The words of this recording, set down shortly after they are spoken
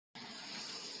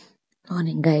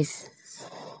Morning, guys.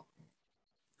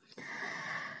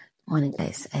 Morning,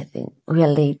 guys. I think we are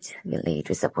late. We're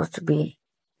supposed to be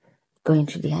going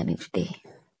to Diani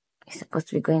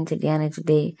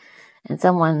today. And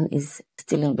someone is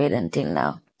still in bed until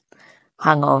now.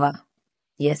 Hangover.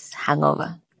 Yes,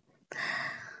 hangover.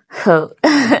 So,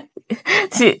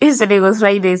 yesterday was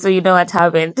Friday, so you know what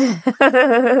happened.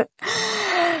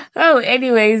 Oh,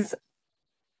 anyways,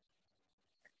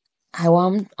 I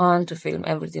want on to film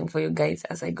everything for you guys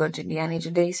as I go to Diani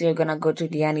today. So you're gonna go to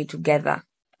Diani together.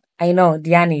 I know,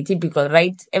 Diani, typical,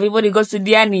 right? Everybody goes to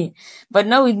Diani, but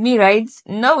not with me, right?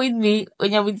 Not with me.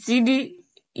 When you're with CD,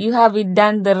 you have it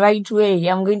done the right way.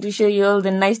 I'm going to show you all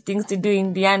the nice things to do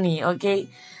in Diani, okay?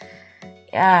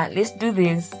 Yeah, let's do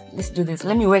this.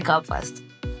 Let me wake up first,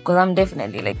 because I'm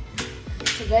definitely like...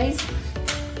 So guys,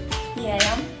 here I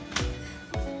am.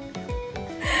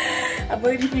 I've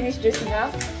already finished dressing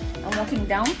up. I'm walking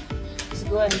down to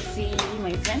go and see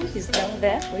my friend. She's down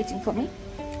there waiting for me.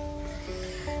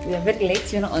 We are very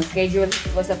late, you're not on schedule.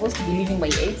 We're supposed to be leaving by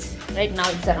 8. Right now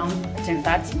it's around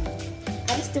 10:30.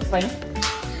 But it's still fine.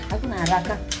 Hakuna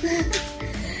haraka.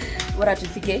 Bora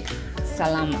tufike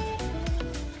salama.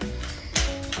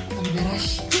 I'm in a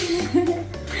rush.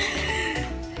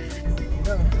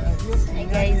 Hi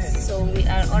guys, so we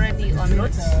are already en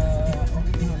route.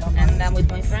 And I'm with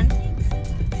my friend.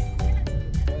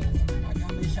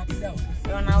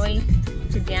 We're on our way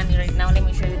to Diani right now. Let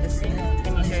me show you the scene.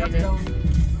 Let me show you the...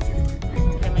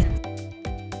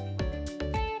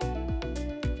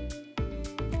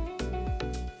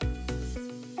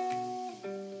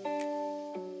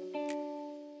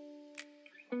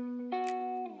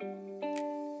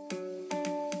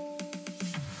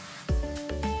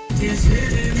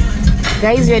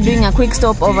 Guys, we are doing a quick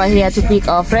stop over here to pick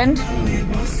our friend.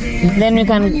 Then we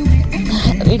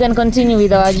can continue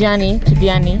with our journey to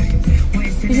Diani.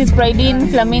 This is Pridine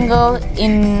Flamingo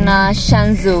in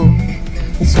Shanzu.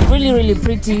 It's really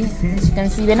pretty. As you can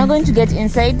see, we're not going to get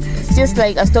inside. It's just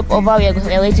like a stopover. We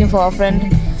are waiting for our friend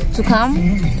to come.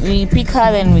 We pick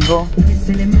her, then we go.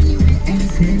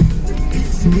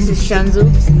 This is Shanzu.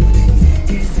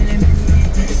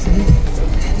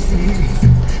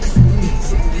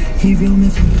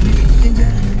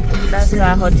 That's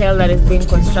a hotel that is being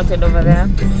constructed over there.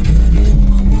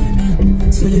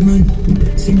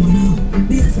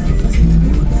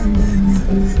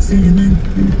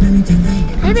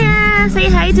 Hey there! Say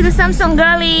hi to the Samsung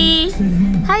girlie!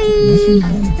 Hi!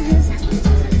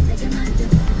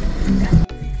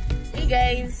 Hey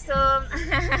guys, so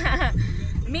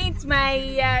meet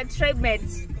my tribe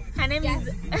mate. Her name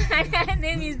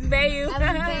is Bayu. I'm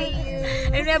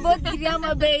Bayu. And we're both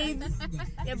Giriama babes.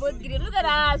 We're both Giriama. Look at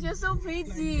us. We're so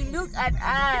pretty. Look at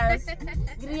us.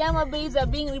 Giriama babes are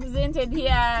being represented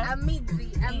here. I'm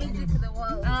Midzi to the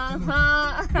world.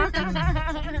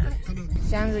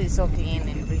 Shanzu is so clean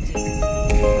and pretty.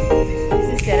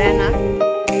 This is Serena.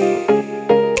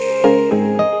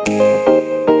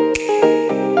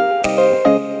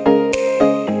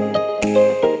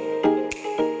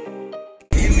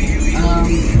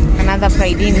 Another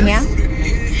Pridine here.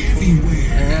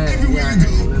 Yeah, I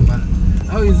remember.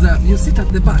 How is that? You sit at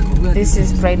the back. This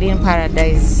is Pridine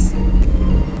Paradise.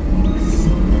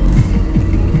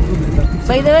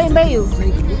 By the way, Bayu,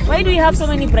 why do you have so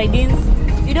many Pridines?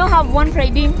 You don't have one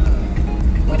Pridine?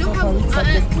 We don't have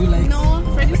no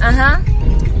Pridine.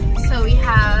 So we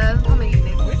have how many?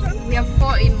 We have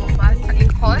 4 in Mombasa, in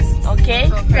Coast. Okay.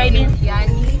 So Pridine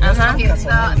Diani. Okay.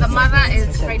 So the mother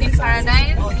is Pridine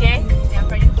Paradise. Okay. We have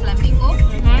Pridine Flamingo.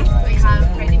 We have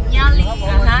Pridine Nyali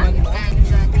and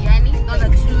Diani. Those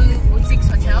are 2 boutique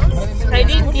hotels. So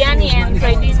Pridine Diani and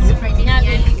Pridine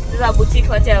Nyali. Those are boutique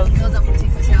hotels. Those are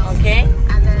boutique hotels. Okay.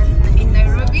 And then in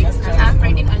Nairobi, we have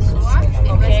Pridine Azua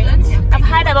in Westlands. I've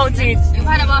heard about it. You've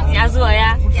heard about it? Azua,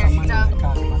 yeah. Yes,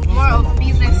 it's more of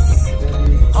business.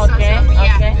 Okay. Sort of,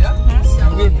 yeah. Okay. So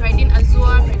Pridine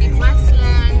Azua, Pridine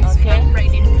Westlands, we have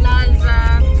Pridine Plaza.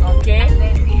 Okay. And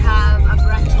then we have a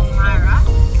branch in Mara.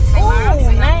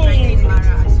 Oh, nice. Pridine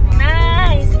Mara as well.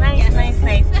 Nice.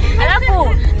 Alafu,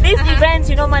 these events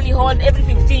you normally hold every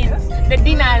 15th, the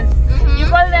dinners. You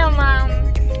call them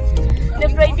the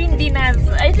Pridine dinners.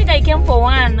 I think I came for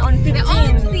one on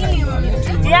 15th.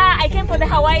 Yeah, I came for the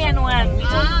Hawaiian one. It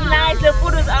was nice. The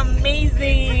food was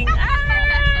amazing.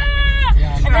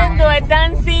 And then they were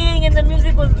dancing and the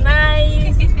music was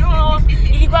nice.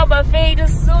 Ilikuwa buffet. It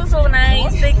was so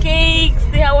nice. The cakes,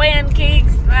 the Hawaiian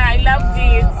cakes. I loved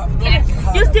it. Yes.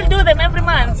 You still do them every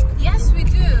month? Yes, we do.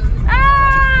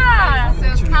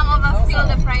 So come over, feel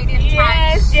the Pridine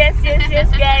touch. Yes,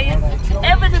 guys.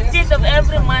 Every 15th of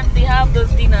every month they have those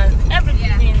dinners. Every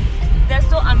 15th. They're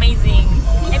so amazing.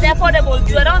 told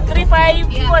you, around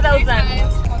 3,500, Yeah, 4,000.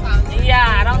 4,000.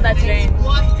 Yeah, around that range.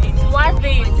 It's worth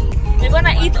it. You're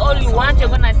gonna eat all you want, you're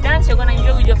gonna dance, you're gonna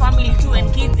enjoy with your family too,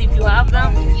 and kids if you have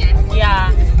them. Yes.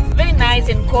 Yeah, very nice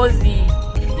and cozy.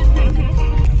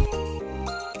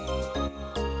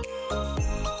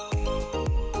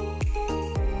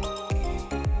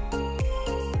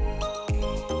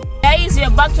 Guys, we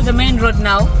are back to the main road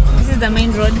now. This is the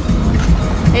main road.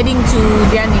 Heading to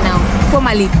Diani now.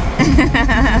 Formally.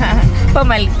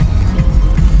 Formally.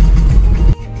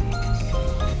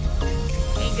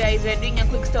 Hey guys, we're doing a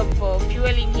quick stop for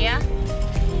fueling here.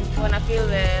 Wanna feel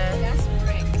the Gas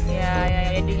break.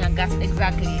 yeah, we're doing a gas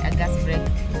break.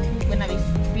 Gonna be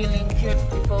feeling good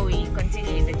before we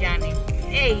continue in the journey.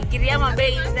 Hey, Giriama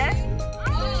Bay is there?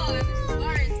 Oh, this is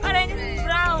orange. Orange is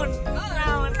brown.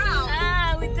 brown.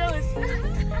 Ah, with those.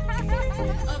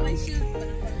 Oh, my shoes.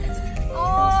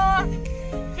 Oh,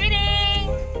 twinning!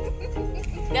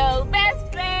 No best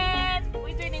friend!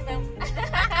 We're twinning them.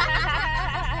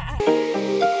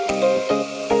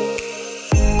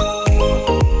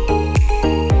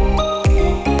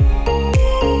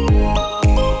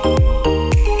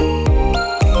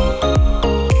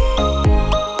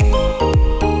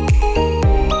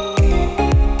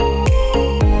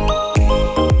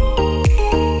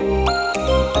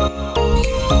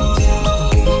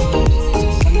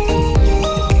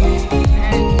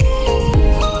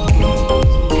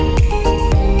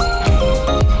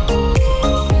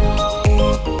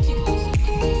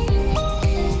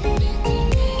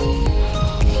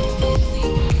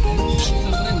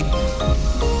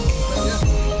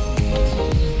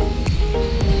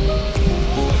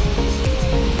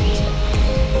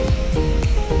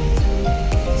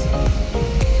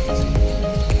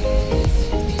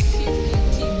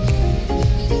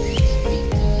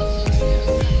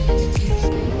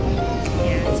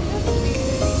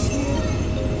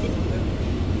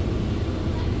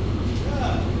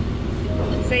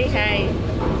 Say hi.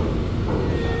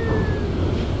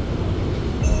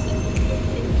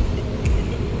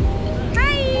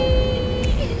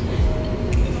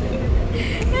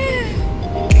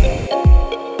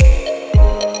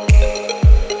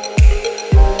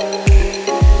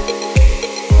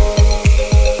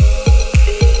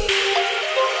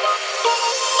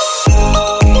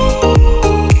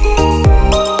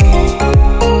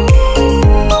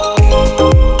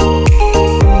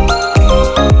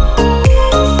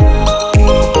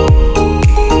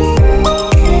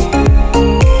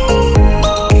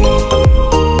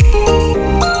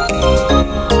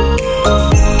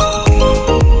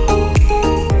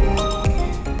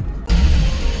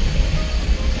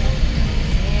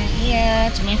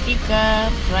 Tumefika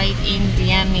right in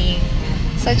Diani.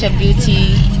 Such a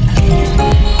beauty.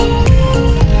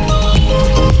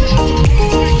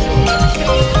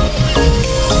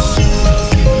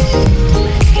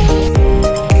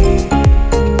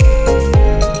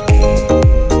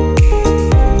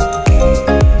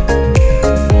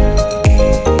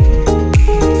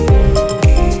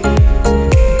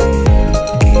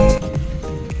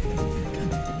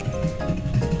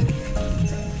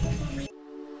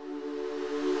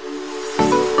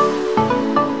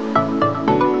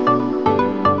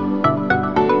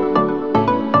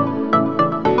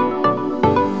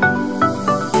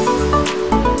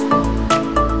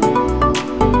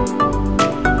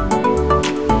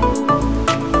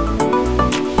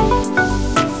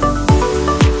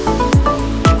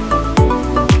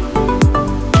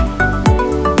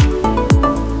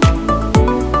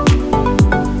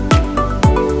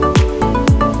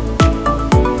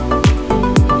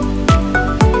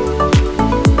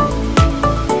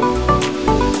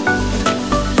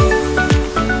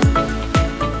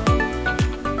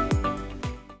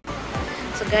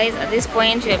 Guys, at this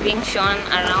point we are being shown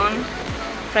around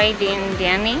Pride in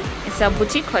Diani. It's a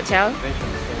boutique hotel.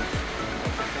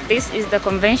 This is the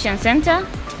convention center.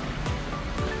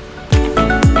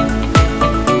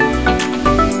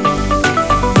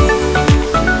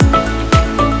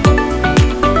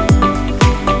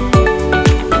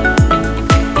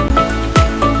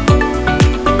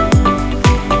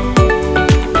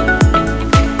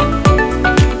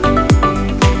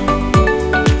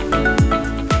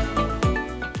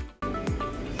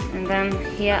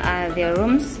 Here are their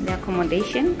rooms, the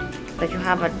accommodation that you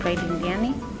have at Pride in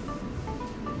Diani.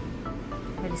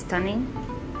 Very stunning.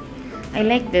 I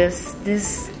like this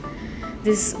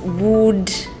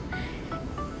wood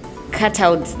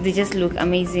cutouts. They just look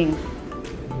amazing,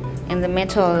 and the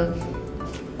metal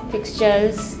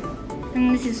fixtures.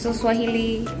 And this is so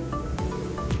Swahili.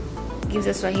 Gives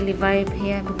a Swahili vibe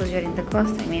here because you're in the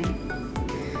coast. I mean,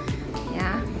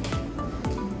 yeah.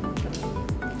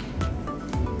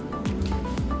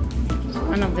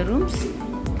 one of the rooms.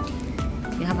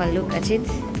 You have a look at it.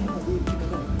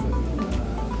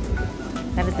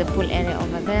 That is the pool area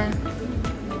over there.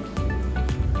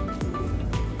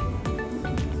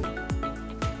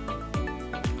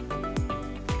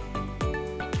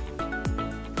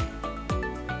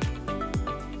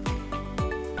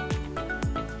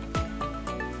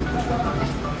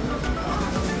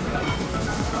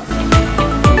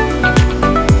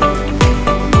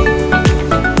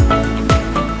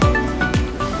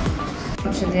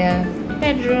 Their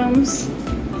bedrooms.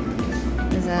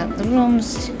 These are the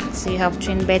rooms. So you have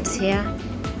twin beds here.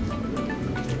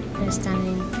 They're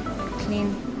standing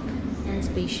clean and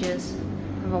spacious.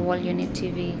 Have a wall unit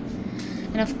TV,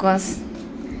 and of course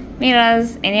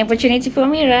mirrors. Any opportunity for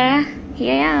mirror,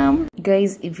 here I am.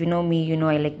 Guys, if you know me, you know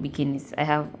I like bikinis. I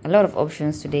have a lot of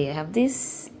options today. I have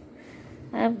this,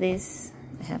 I have this,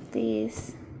 I have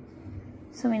this.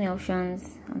 So many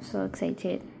options. I'm so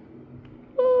excited.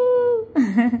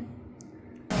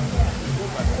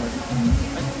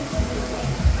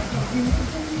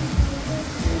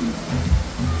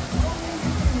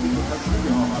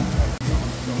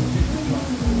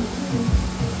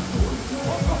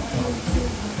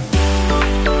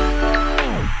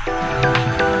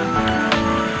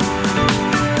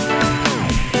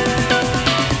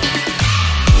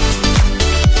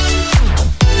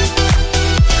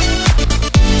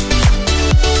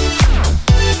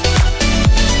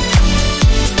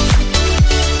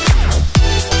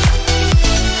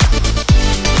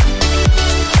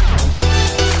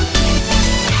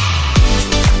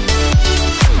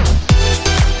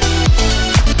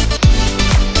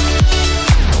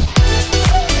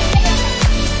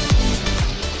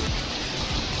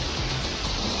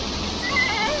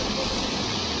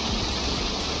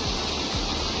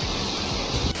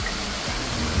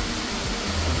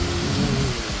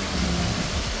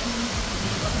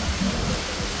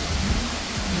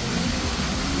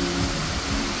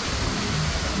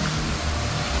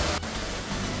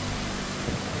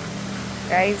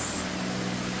 Guys,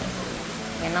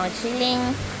 we're now chilling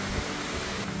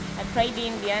at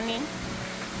Diani.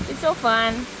 It's so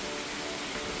fun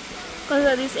because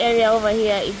of this area over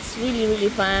here. It's really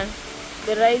fun.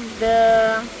 The rides,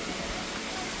 the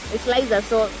slides are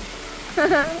so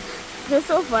they're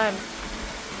so fun.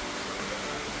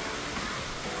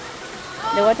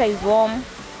 The water is warm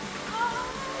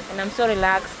and I'm so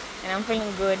relaxed and I'm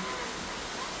feeling good.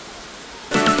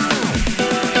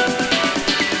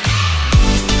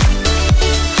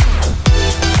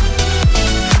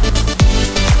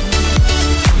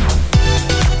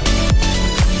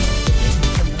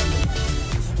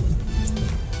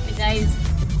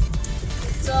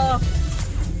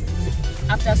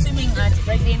 After swimming at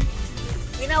Brighton,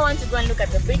 we now want to go and look at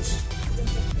the beach.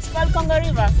 It's called Kongo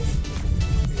River.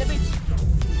 The beach.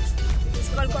 It's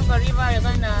called Kongo River. We're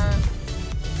gonna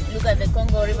look at the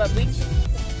Kongo River beach.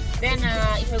 Then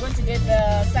if we're going to get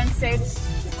the sunset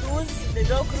cruise, the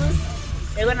dog cruise,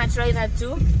 we're gonna try that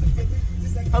too.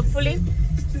 Hopefully.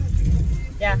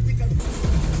 Yeah.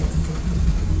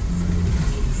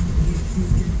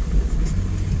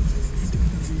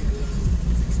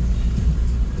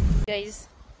 Guys,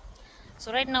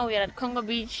 so right now we are at Kongo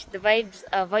Beach. The vibes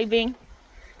are vibing.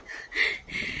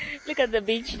 Look at the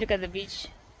beach, look at the beach.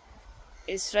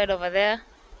 It's right over there.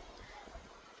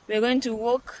 We're going to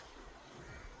walk.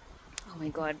 Oh my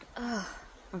god,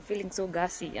 I'm feeling so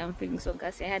gassy. I'm feeling so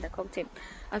gassy. I had a cocktail,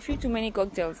 a few too many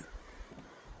cocktails,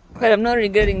 but I'm not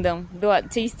regretting them. They are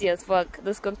tasty as fuck.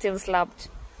 Those cocktails slapped.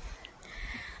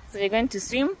 So we're going to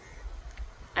swim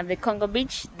at the Kongo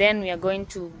Beach. Then we are going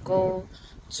to go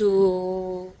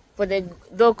for the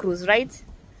dog cruise, right?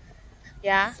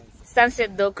 Yeah,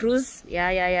 sunset dog cruise. Yeah.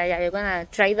 We're gonna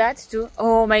try that too.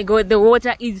 Oh my god, the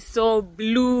water is so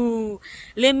blue.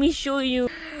 Let me show you.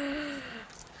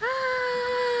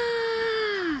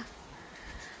 Oh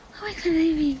my god,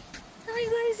 baby. Oh my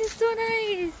god, this is so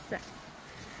nice.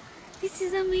 This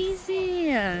is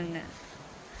amazing.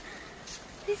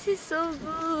 This is so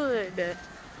good.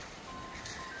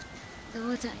 The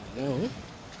water. No.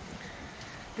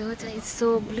 The water is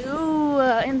so blue,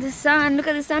 and the sun. Look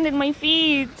at the sun in my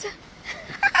feet. Look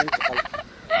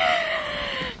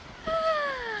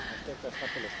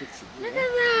at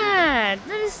that.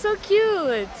 That is so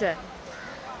cute.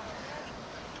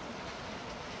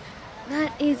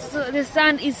 That is so. The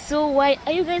sun is so white.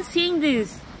 Are you guys seeing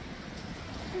this?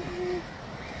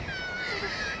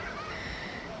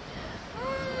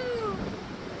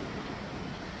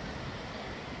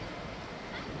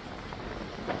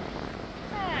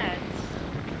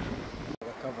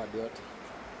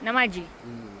 Na maji?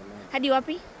 Hadi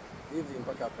wapi? Hivi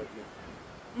mpaka hapo.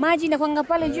 Maji inakuanga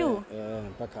pale juu?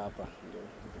 Mpaka hapa.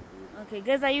 Okay,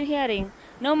 guys, are you hearing?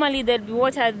 Normally there'd be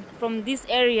water from this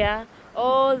area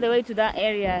all the way to that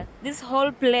area. This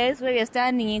whole place where we are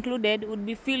standing included would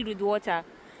be filled with water.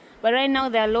 But right now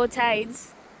there are low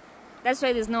tides. That's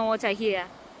why there's no water here.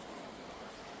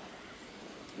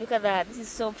 Look at that. This is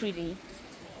so pretty.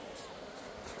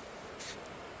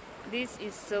 This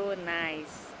is so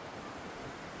nice.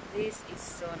 This is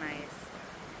so nice.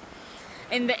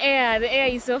 And the air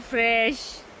is so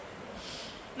fresh.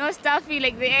 No stuffy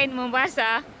like the air in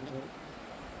Mombasa.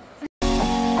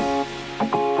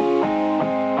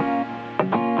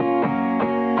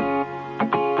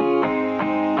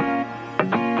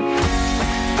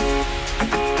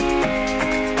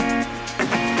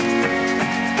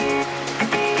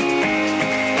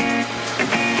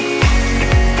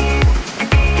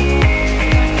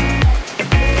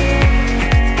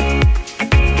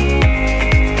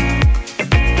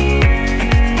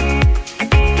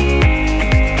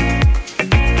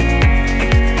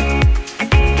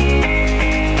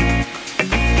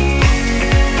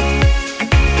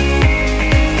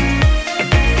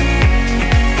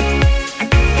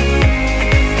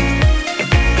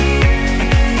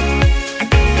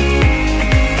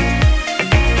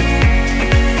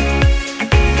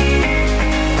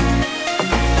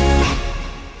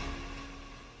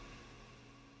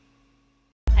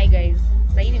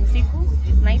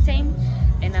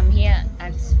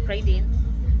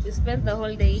 We spent the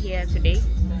whole day here today.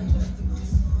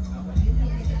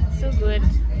 So good.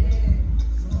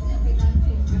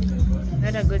 We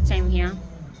had a good time here.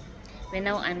 We're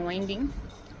now unwinding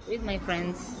with my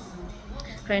friends,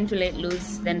 trying to let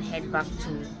loose, then head back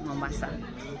to Mombasa.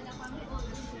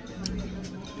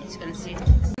 As you can see.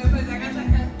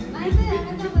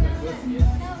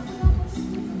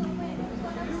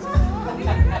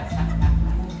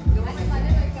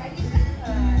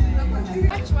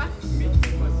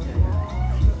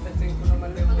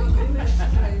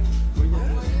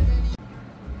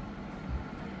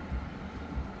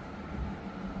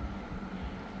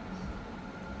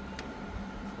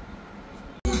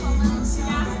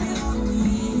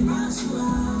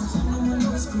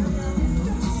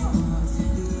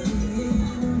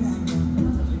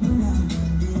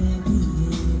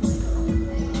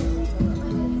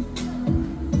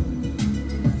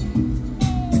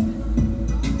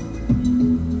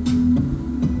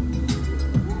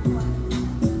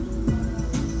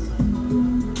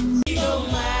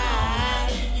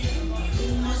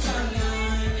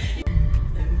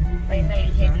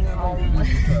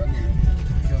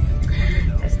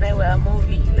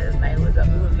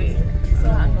 So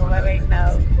hungover right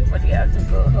now, but we have to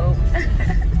go home.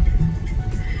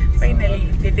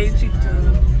 Finally, the day trip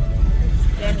to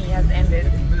Diani has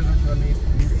ended.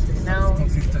 Now,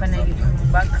 finally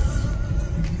coming back to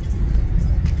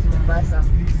Mombasa.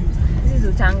 This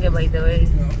is Utange, by the way.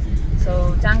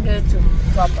 So Utange to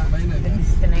Papa, the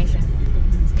destination.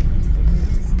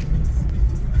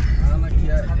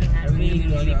 Having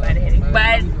a really bad headache,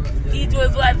 but it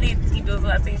was worth it. It was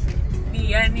worth it.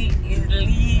 Diani is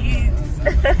lit.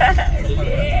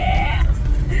 Yeah.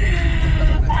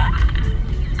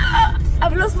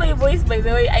 I've lost my voice, by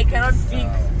the way. I cannot speak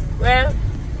well.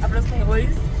 I've lost my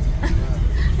voice.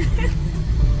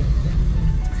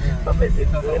 Papa said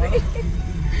sorry.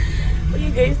 But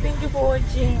you guys, thank you for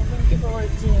watching. Thank you for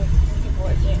watching. Thank you for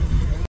watching.